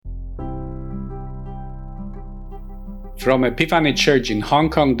From Epiphany Church in Hong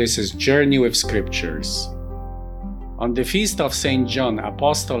Kong, this is Journey with Scriptures. On the feast of St. John,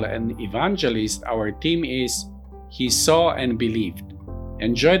 Apostle and Evangelist, our theme is He Saw and Believed.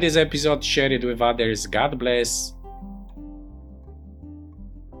 Enjoy this episode, share it with others. God bless.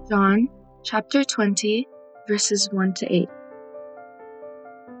 John chapter 20, verses 1 to 8.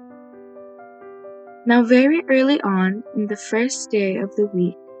 Now very early on, in the first day of the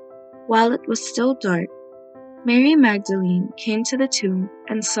week, while it was still dark, Mary Magdalene came to the tomb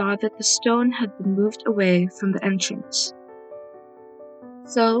and saw that the stone had been moved away from the entrance.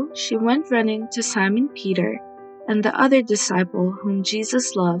 So she went running to Simon Peter and the other disciple whom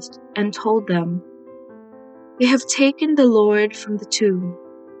Jesus loved and told them, "They have taken the Lord from the tomb,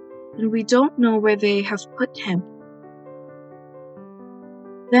 and we don't know where they have put him."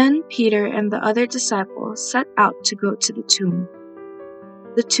 Then Peter and the other disciple set out to go to the tomb.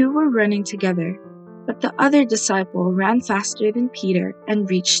 The two were running together, but the other disciple ran faster than Peter and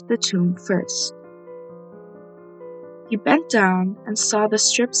reached the tomb first. He bent down and saw the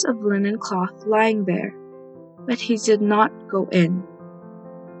strips of linen cloth lying there, but he did not go in.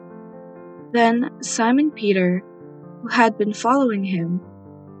 Then Simon Peter, who had been following him,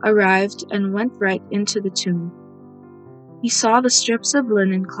 arrived and went right into the tomb. He saw the strips of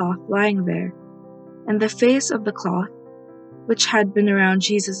linen cloth lying there, and the face of the cloth, which had been around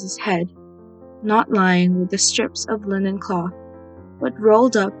Jesus' head, not lying with the strips of linen cloth, but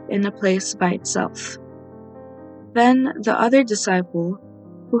rolled up in a place by itself. Then the other disciple,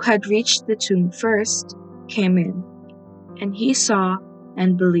 who had reached the tomb first, came in, and he saw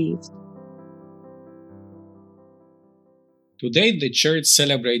and believed. Today the Church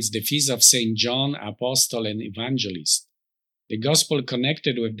celebrates the feast of St. John, Apostle and Evangelist. The Gospel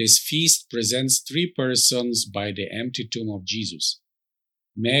connected with this feast presents three persons by the empty tomb of Jesus: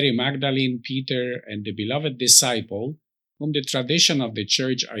 Mary Magdalene, Peter, and the beloved disciple, whom the tradition of the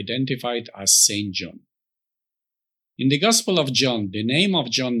Church identified as St. John. In the Gospel of John, the name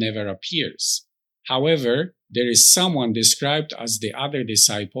of John never appears. However, there is someone described as the other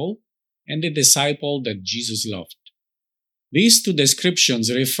disciple and the disciple that Jesus loved. These two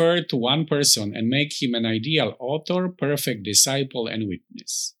descriptions refer to one person and make him an ideal author, perfect disciple, and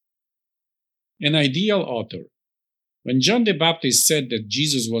witness. An ideal author. When John the Baptist said that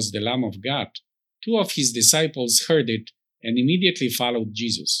Jesus was the Lamb of God, two of his disciples heard it and immediately followed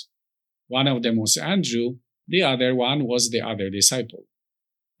Jesus. One of them was Andrew, the other one was the other disciple.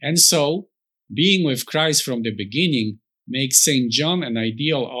 And so, being with Christ from the beginning makes St. John an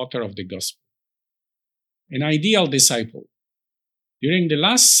ideal author of the Gospel. An ideal disciple. During the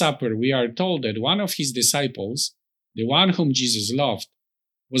Last Supper, we are told that one of his disciples, the one whom Jesus loved,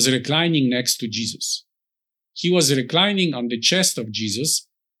 was reclining next to Jesus. He was reclining on the chest of Jesus,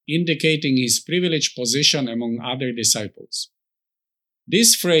 indicating his privileged position among other disciples.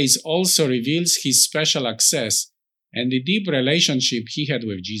 This phrase also reveals his special access and the deep relationship he had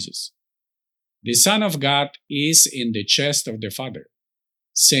with Jesus. The Son of God is in the chest of the Father.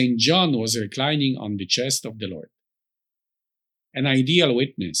 St. John was reclining on the chest of the Lord. An ideal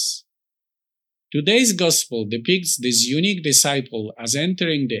witness. Today's Gospel depicts this unique disciple as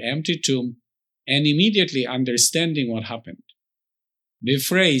entering the empty tomb and immediately understanding what happened. The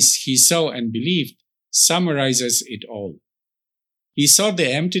phrase, "he saw and believed," summarizes it all. He saw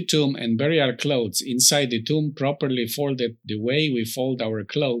the empty tomb and burial clothes inside the tomb properly folded the way we fold our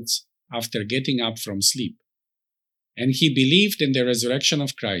clothes after getting up from sleep. And he believed in the resurrection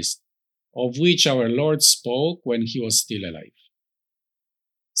of Christ, of which our Lord spoke when he was still alive.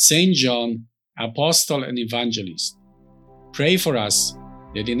 St. John, Apostle and Evangelist, pray for us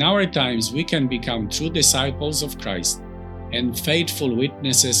that in our times we can become true disciples of Christ and faithful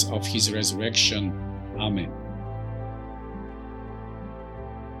witnesses of his resurrection. Amen.